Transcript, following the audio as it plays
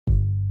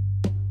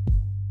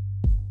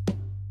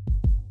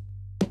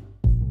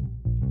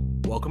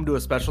Welcome to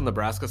a special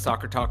Nebraska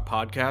Soccer Talk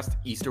podcast,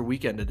 Easter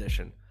weekend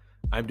edition.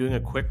 I'm doing a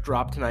quick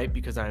drop tonight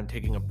because I am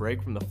taking a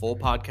break from the full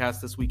podcast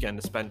this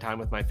weekend to spend time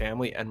with my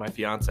family and my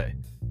fiance.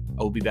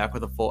 I will be back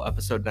with a full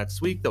episode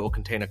next week that will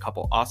contain a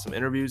couple awesome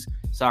interviews,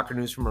 soccer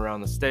news from around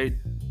the state,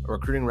 a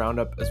recruiting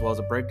roundup, as well as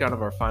a breakdown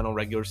of our final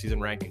regular season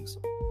rankings.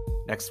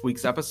 Next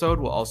week's episode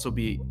will also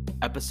be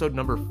episode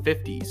number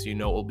 50, so you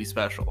know it will be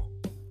special.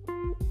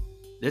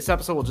 This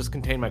episode will just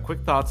contain my quick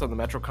thoughts on the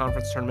Metro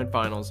Conference Tournament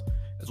Finals,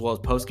 as well as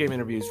post-game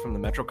interviews from the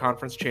Metro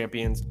Conference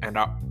champions and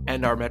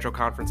our Metro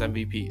Conference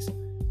MVPs.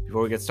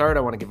 Before we get started,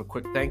 I want to give a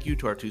quick thank you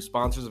to our two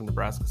sponsors of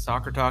Nebraska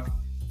Soccer Talk,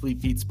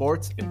 Fleet Feet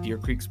Sports and Deer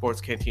Creek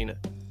Sports Cantina.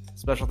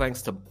 Special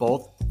thanks to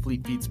both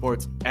Fleet Feet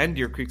Sports and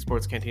Deer Creek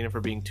Sports Cantina for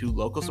being two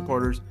local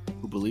supporters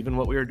who believe in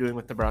what we are doing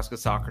with Nebraska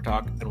Soccer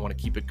Talk and want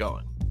to keep it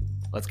going.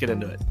 Let's get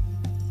into it.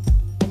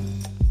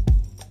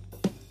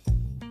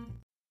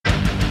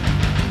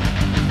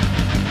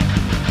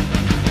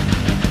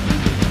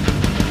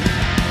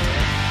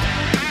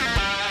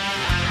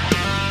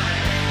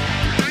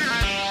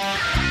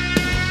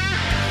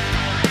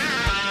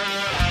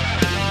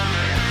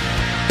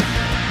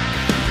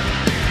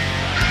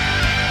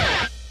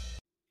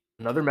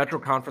 Another Metro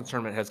Conference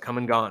tournament has come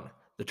and gone.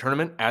 The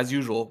tournament, as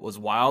usual, was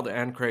wild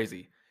and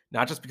crazy,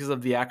 not just because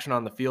of the action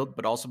on the field,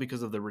 but also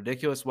because of the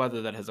ridiculous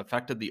weather that has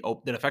affected the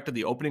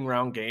opening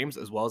round games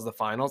as well as the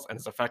finals and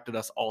has affected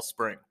us all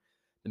spring.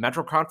 The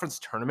Metro Conference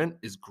tournament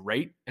is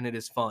great and it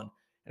is fun,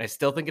 and I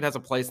still think it has a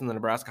place in the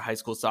Nebraska high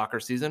school soccer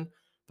season,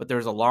 but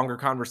there's a longer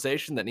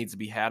conversation that needs to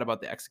be had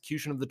about the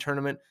execution of the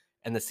tournament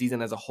and the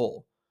season as a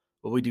whole.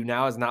 What we do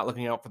now is not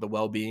looking out for the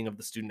well-being of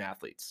the student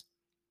athletes.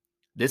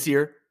 This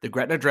year, the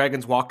Gretna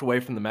Dragons walked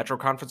away from the Metro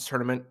Conference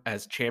tournament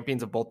as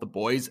champions of both the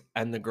boys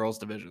and the girls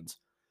divisions.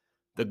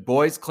 The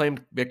boys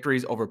claimed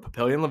victories over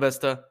Papillion La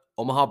Vista,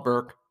 Omaha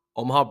Burke,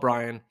 Omaha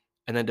Bryan,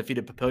 and then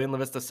defeated Papillion La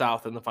Vista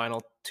South in the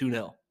final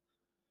 2-0.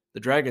 The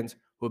Dragons,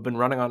 who have been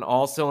running on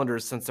all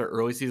cylinders since their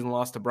early season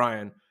loss to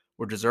Bryan,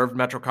 were deserved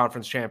Metro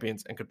Conference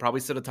champions and could probably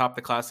sit atop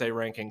the Class A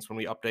rankings when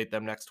we update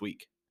them next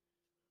week.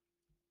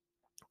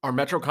 Our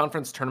Metro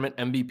Conference tournament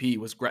MVP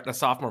was Gretna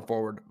sophomore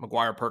forward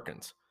McGuire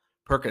Perkins.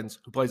 Perkins,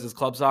 who plays his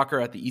club soccer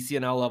at the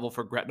ECNL level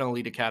for Gretna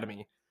Elite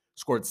Academy,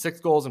 scored 6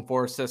 goals and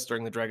 4 assists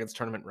during the Dragons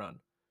tournament run.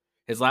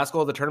 His last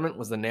goal of the tournament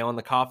was the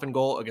nail-in-the-coffin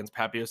goal against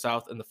Papio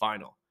South in the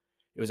final.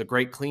 It was a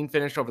great clean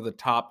finish over the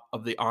top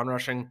of the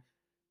onrushing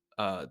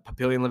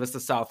Papillion La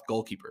Vista South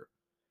goalkeeper.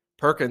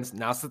 Perkins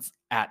now sits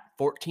at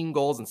 14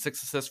 goals and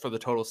 6 assists for the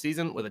total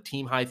season with a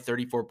team-high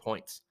 34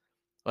 points.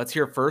 Let's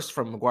hear first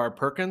from McGuire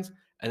Perkins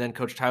and then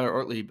Coach Tyler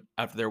Ortlieb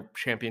after their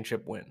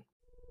championship win.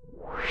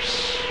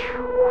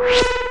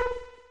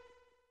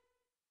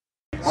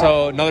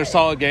 So another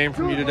solid game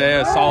from you today,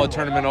 a solid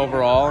tournament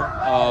overall.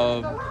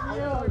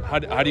 How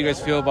do you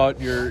guys feel about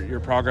your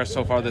progress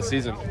so far this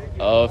season?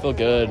 I feel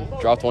good.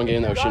 Dropped one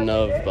game that we shouldn't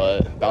have,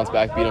 but bounced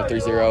back, beat them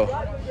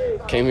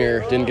 3-0. Came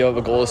here, didn't give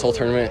up a goal this whole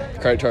tournament.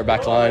 Credit to our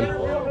back line,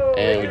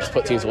 and we just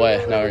put teams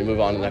away. Now we move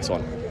on to the next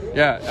one.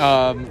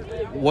 Yeah.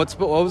 What's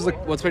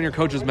been your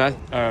coach's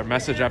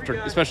message after,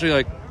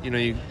 especially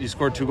you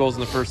scored 2 goals in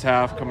the first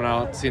half, coming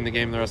out, seeing the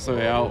game the rest of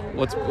the way out.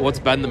 What's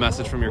been the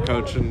message from your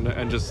coach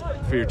and just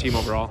for your team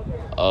overall?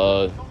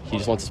 He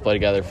just wants us to play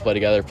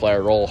together, play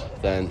our role.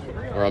 Then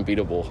we're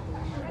unbeatable.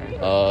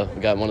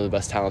 We got one of the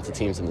best talented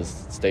teams in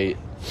this state,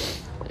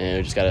 and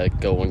we just gotta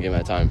go one game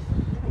at a time.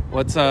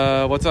 What's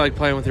it like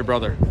playing with your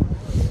brother?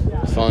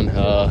 It's fun.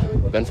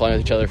 Been playing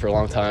with each other for a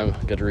long time.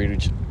 Good to read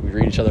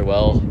each other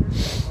well.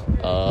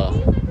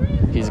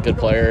 He's a good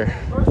player,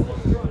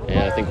 and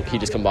I think he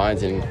just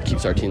combines and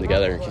keeps our team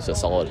together and keeps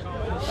us solid.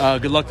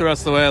 Good luck the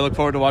rest of the way. I look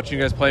forward to watching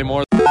you guys play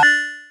more.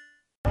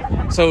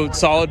 So,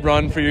 solid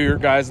run for your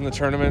guys in the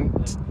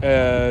tournament.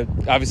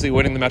 Obviously,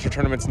 winning the Metro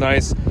tournament's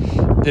nice.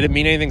 Did it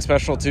mean anything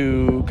special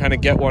to kind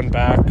of get one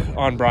back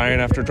on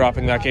Bryan after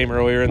dropping that game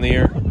earlier in the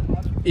year?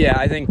 Yeah,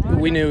 I think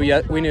we knew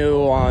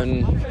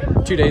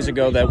on 2 days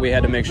ago that we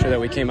had to make sure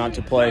that we came out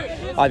to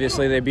play.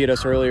 Obviously, they beat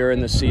us earlier in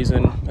the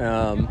season,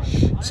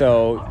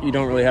 so you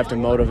don't really have to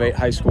motivate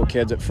high school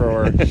kids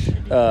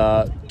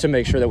to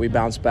make sure that we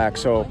bounce back.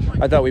 So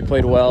I thought we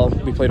played well.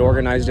 We played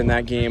organized in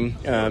that game,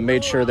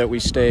 made sure that we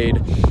stayed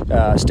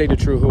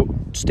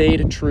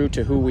true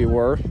to who we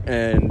were,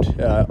 and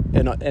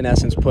in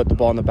essence put the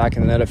ball in the back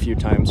of the net a few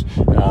times.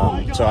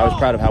 So I was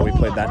proud of how we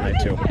played that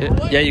night too.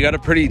 Yeah, you got a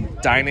pretty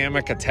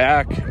dynamic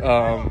attack.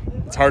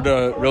 It's hard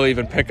to really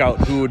even pick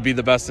out who would be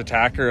the best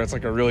attacker. It's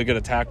like a really good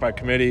attack by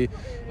committee.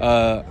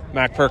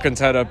 Mac Perkins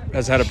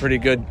has had a pretty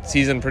good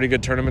season, pretty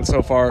good tournament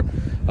so far.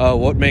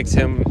 What makes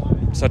him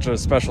such a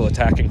special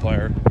attacking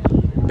player?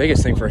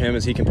 Biggest thing for him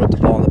is he can put the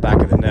ball in the back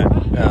of the net.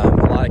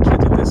 A lot of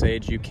kids at this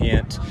age, you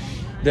can't.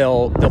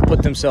 They'll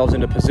put themselves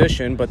into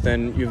position, but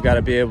then you got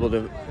to be able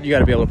to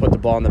put the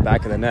ball in the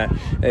back of the net.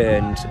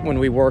 And when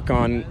we work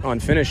on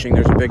finishing,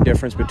 there's a big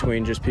difference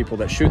between just people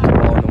that shoot the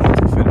ball and the ones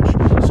that finish.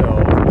 So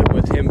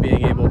with him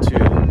being able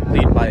to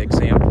lead by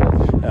example,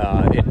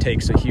 it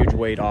takes a huge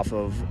weight off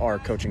of our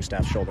coaching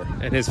staff's shoulder.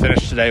 And his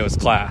finish today was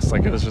class.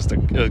 Like, it was just a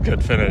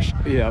good finish.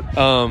 Yeah.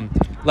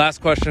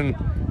 Last question.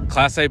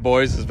 Class A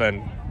boys has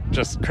been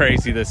just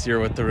crazy this year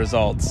with the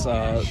results.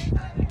 Do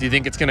you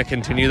think it's going to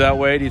continue that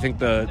way? Do you think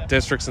the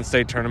districts and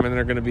state tournament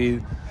are going to be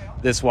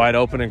this wide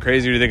open and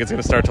crazy, or do you think it's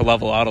going to start to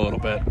level out a little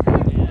bit?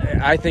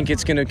 I think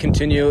it's going to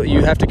continue.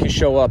 You have to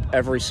show up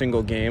every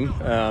single game,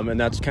 and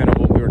that's kind of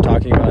what we were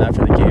talking about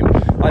after the game.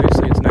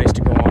 Obviously, it's nice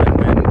to go on and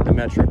win the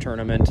Metro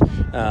tournament,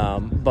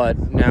 but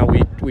now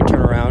we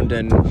turn around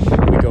and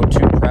we go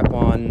to prep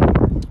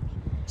on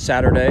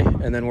Saturday,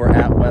 and then we're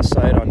at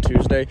Westside on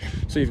Tuesday.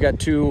 So you've got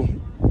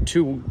two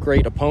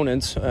great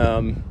opponents,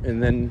 and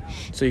then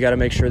so you got to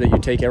make sure that you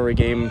take every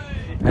game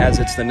as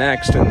it's the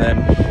next, and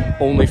then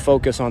only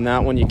focus on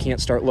that one. You can't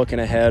start looking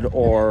ahead,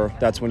 or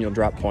that's when you'll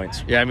drop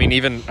points. Yeah,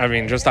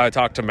 just how I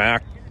talked to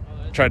Mac,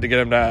 tried to get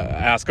him to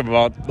ask him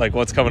about like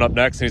what's coming up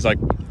next, and he's like,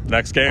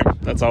 next game.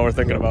 That's all we're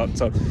thinking about.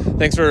 So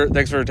thanks for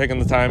taking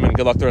the time, and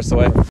good luck the rest of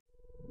the way.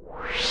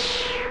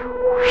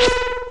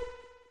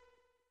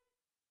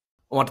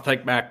 I want to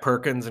thank Mac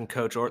Perkins and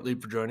Coach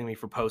Ortlieb for joining me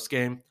for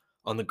postgame.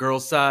 On the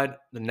girls' side,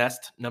 the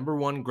Nest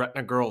 #1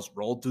 Gretna girls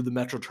rolled through the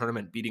Metro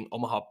tournament, beating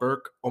Omaha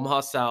Burke,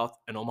 Omaha South,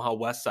 and Omaha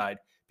Westside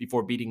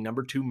before beating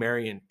 #2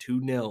 Marion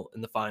 2-0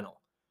 in the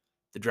final.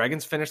 The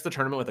Dragons finished the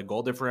tournament with a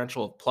goal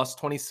differential of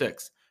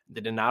 +26, and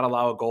they did not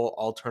allow a goal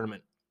all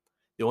tournament.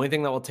 The only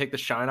thing that will take the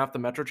shine off the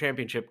Metro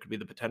Championship could be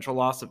the potential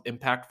loss of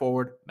impact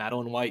forward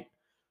Madeline White.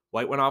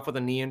 White went off with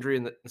a knee injury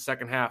in the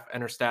second half,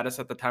 and her status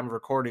at the time of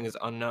recording is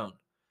unknown.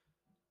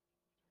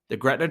 The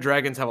Gretna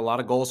Dragons have a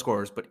lot of goal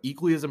scorers, but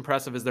equally as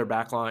impressive is their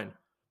back line.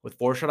 With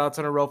 4 shutouts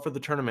in a row for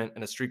the tournament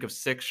and a streak of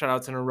 6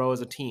 shutouts in a row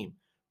as a team,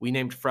 we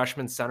named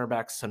freshman center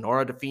back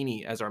Sonora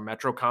DeFini as our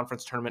Metro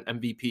Conference Tournament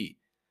MVP.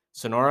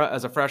 Sonora,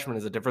 as a freshman,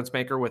 is a difference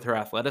maker with her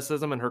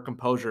athleticism and her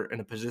composure in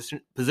a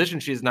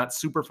position she is not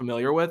super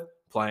familiar with,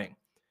 playing.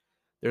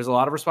 There's a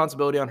lot of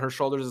responsibility on her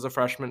shoulders as a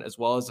freshman, as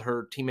well as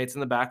her teammates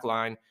in the back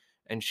line,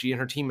 and she and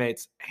her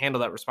teammates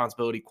handle that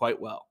responsibility quite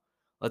well.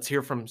 Let's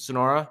hear from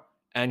Sonora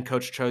and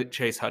Coach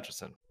Chase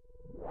Hutchison.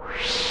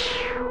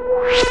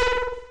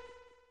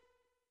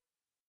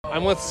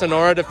 I'm with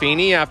Sonora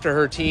DeFini after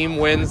her team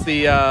wins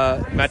the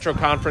Metro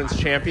Conference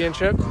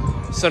Championship.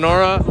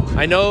 Sonora,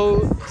 I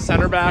know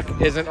center back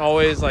isn't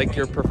always like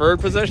your preferred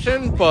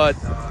position, but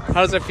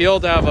how does it feel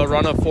to have a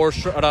run of 4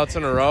 shutouts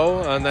in a row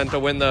and then to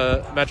win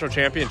the Metro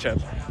Championship?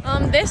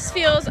 This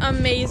feels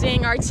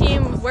amazing. Our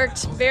team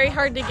worked very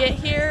hard to get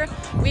here.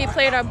 We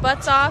played our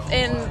butts off,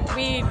 and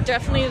we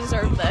definitely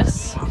deserve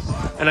this.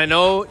 And I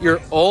know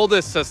your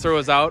oldest sister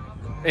was out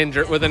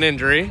with an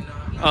injury,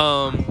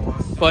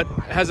 but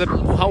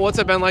what's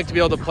it been like to be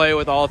able to play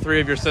with all 3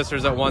 of your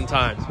sisters at one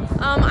time?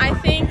 I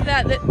think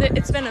that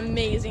it's been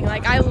amazing.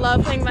 Like, I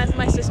love playing with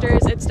my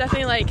sisters. It's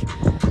definitely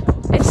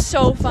it's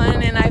so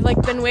fun, and I've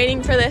been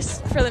waiting for this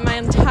for my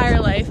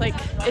entire life.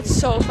 It's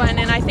so fun,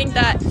 and I think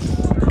that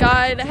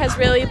God has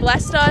really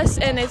blessed us,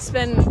 and it's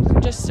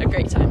been just a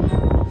great time.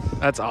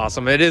 That's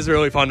awesome. It is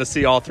really fun to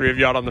see all 3 of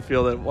you out on the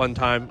field at one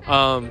time.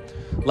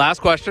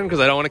 Last question, because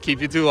I don't want to keep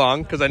you too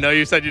long, because I know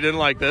you said you didn't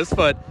like this,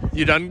 but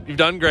you've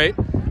done great.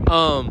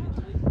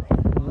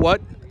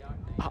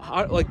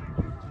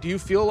 Do you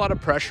feel a lot of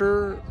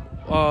pressure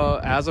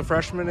as a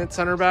freshman at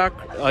center back,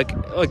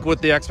 like with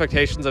the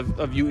expectations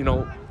of you,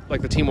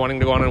 like the team wanting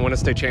to go on and win a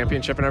state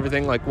championship and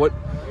everything?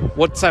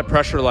 What's that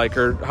pressure like,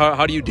 or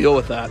how do you deal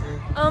with that?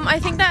 I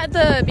think that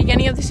at the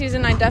beginning of the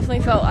season, I definitely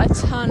felt a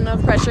ton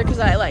of pressure because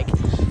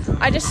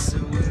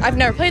I've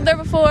never played there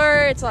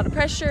before. It's a lot of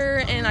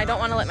pressure, and I don't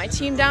want to let my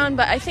team down.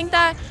 But I think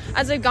that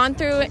as I've gone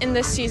through in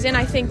this season,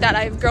 I think that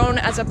I've grown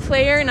as a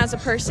player and as a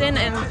person,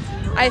 and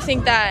I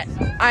think that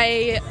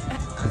I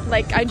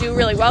do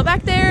really well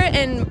back there,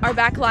 and our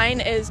back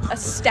line is a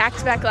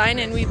stacked back line,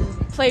 and we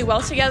play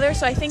well together.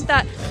 So I think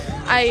that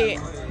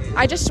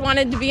I just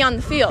wanted to be on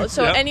the field.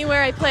 So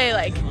Anywhere I play,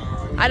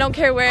 I don't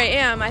care where I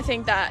am. I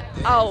think that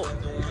I'll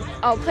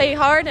play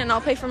hard, and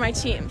I'll play for my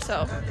team.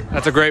 So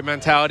that's a great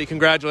mentality.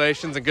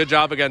 Congratulations, and good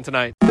job again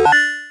tonight.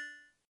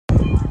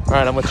 All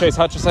right, I'm with Chase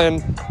Hutchison,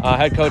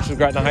 head coach of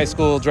Gretna High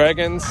School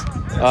Dragons.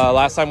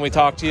 Last time we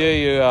talked to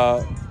you,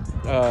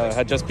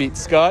 had just beat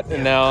Scott,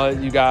 and now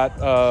you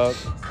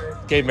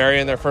gave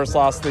Marion their first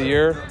loss of the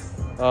year.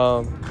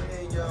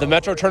 The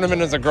Metro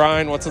tournament is a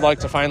grind. What's it like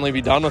to finally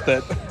be done with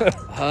it?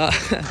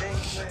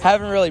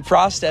 Haven't really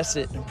processed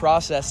it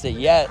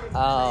yet.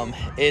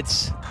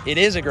 It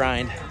is a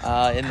grind,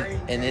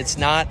 and it's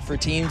not for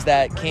teams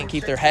that can't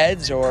keep their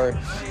heads or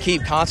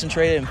keep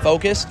concentrated and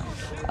focused.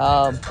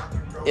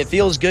 It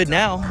feels good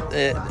now.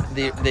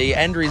 The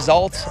end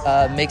result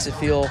makes it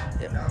feel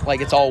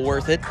like it's all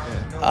worth it.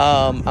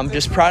 I'm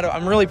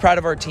really proud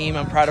of our team.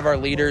 I'm proud of our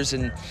leaders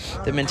and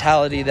the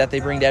mentality that they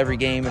bring to every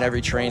game and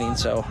every training.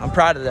 So I'm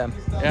proud of them.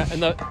 Yeah,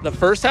 and the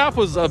first half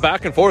was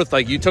back and forth.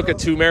 You took it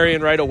to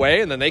Marion right away,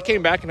 and then they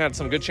came back and had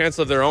some good chances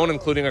of their own,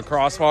 including a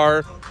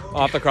crossbar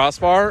off the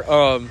crossbar.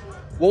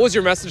 What was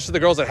your message to the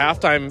girls at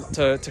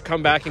halftime to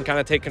come back and kind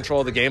of take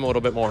control of the game a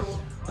little bit more?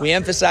 we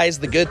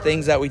emphasized the good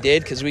things that we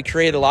did because we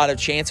created a lot of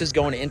chances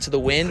going into the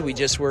wind. We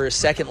just were a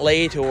second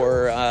late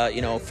or,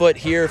 foot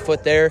here,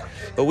 foot there.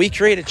 But we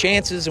created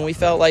chances, and we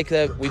felt like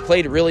that we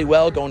played really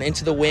well going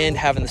into the wind,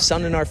 having the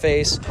sun in our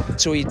face.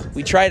 So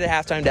we tried at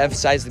halftime to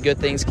emphasize the good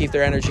things, keep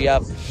their energy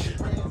up.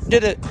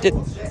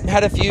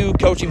 Had a few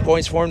coaching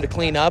points for him to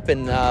clean up,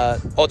 and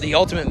the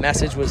ultimate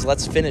message was,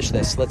 let's finish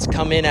this. Let's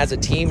come in as a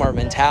team, our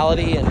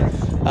mentality and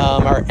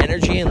our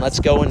energy, and let's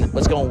go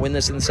and win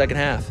this in the second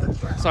half.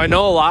 So I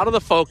know a lot of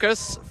the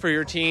focus for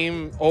your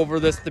team over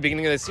the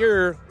beginning of this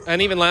year,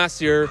 and even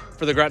last year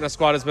for the Gretna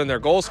squad, has been their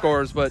goal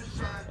scorers. But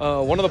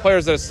one of the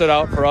players that has stood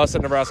out for us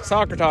at Nebraska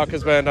Soccer Talk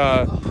has been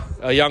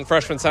a young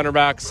freshman center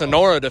back,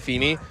 Sonora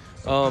DeFini.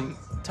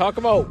 Talk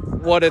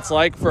about what it's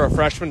like for a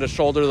freshman to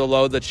shoulder the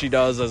load that she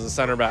does as a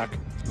center back.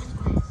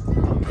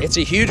 It's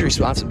a huge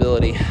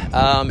responsibility,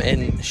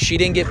 and she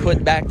didn't get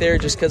put back there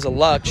just because of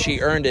luck.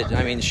 She earned it.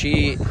 I mean,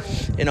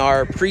 in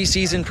our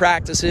preseason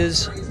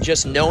practices,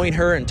 just knowing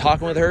her and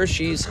talking with her,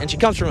 she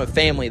comes from a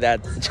family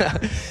that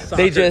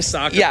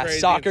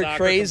soccer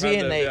crazy,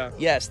 and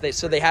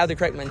they have the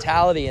correct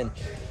mentality, and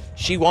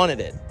she wanted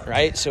it,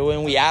 right? So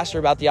when we asked her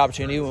about the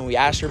opportunity, when we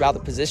asked her about the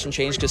position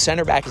change, because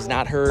center back is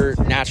not her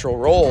natural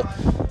role,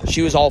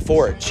 she was all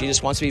for it. She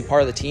just wants to be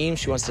part of the team.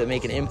 She wants to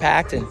make an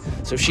impact. And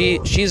so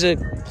she's a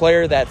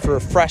player that for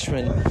a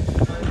freshman,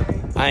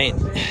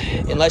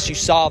 unless you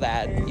saw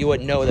that, you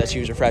wouldn't know that she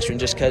was a freshman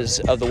just because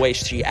of the way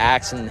she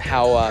acts and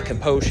how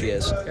composed she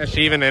is. Yeah,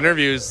 she even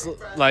interviews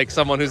like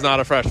someone who's not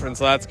a freshman,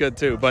 so that's good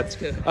too. But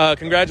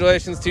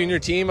congratulations to you and your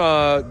team.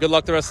 Good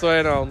luck the rest of the way,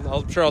 and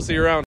I'm sure I'll see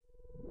you around.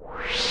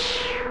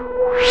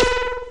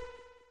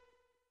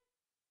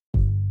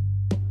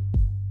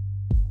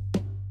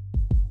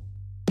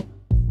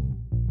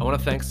 I want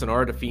to thank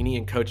Sonora DeFini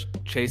and Coach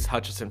Chase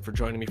Hutchison for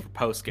joining me for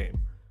postgame.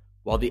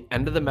 While the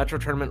end of the Metro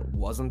tournament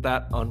wasn't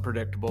that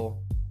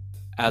unpredictable,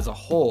 as a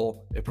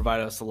whole, it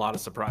provided us a lot of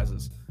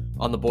surprises.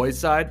 On the boys'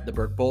 side, the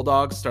Burke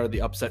Bulldogs started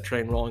the upset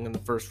train rolling in the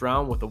first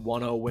round with a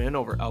 1-0 win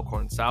over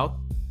Elkhorn South.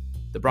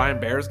 The Bryan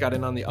Bears got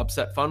in on the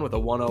upset fun with a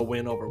 1-0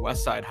 win over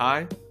Westside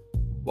High,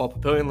 while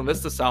Papillion La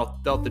Vista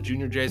South dealt the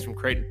Junior Jays from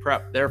Creighton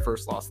Prep their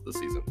first loss of the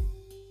season.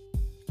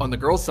 On the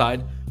girls'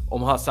 side,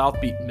 Omaha South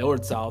beat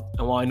Millard South,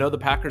 and while I know the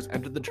Packers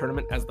entered the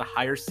tournament as the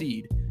higher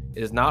seed,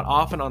 it is not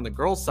often on the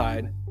girls'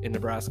 side in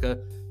Nebraska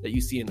that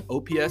you see an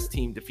OPS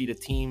team defeat a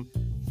team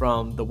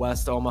from the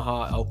West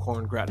Omaha,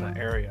 Elkhorn, Gretna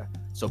area.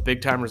 So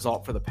big-time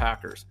result for the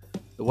Packers.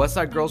 The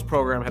Westside girls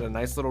program had a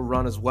nice little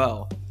run as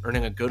well,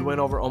 earning a good win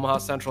over Omaha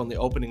Central in the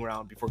opening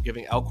round before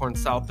giving Elkhorn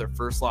South their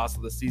first loss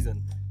of the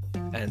season,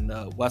 and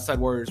Westside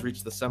Warriors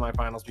reached the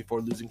semifinals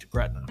before losing to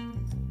Gretna.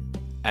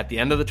 At the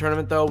end of the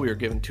tournament, though, we were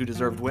given two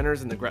deserved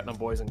winners in the Gretna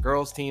boys and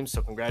girls teams,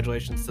 so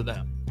congratulations to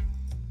them.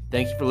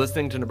 Thank you for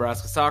listening to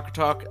Nebraska Soccer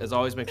Talk. As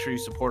always, make sure you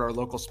support our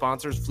local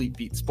sponsors, Fleet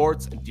Feet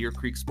Sports and Deer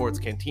Creek Sports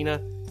Cantina.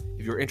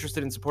 If you're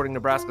interested in supporting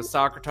Nebraska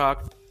Soccer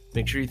Talk,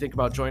 make sure you think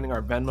about joining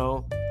our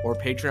Venmo or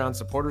Patreon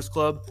supporters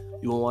club.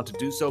 You will want to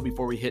do so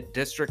before we hit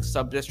districts,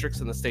 sub-districts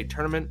in the state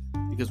tournament,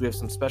 because we have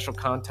some special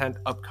content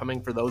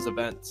upcoming for those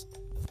events.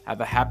 Have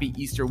a happy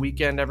Easter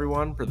weekend,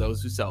 everyone, for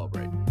those who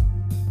celebrate.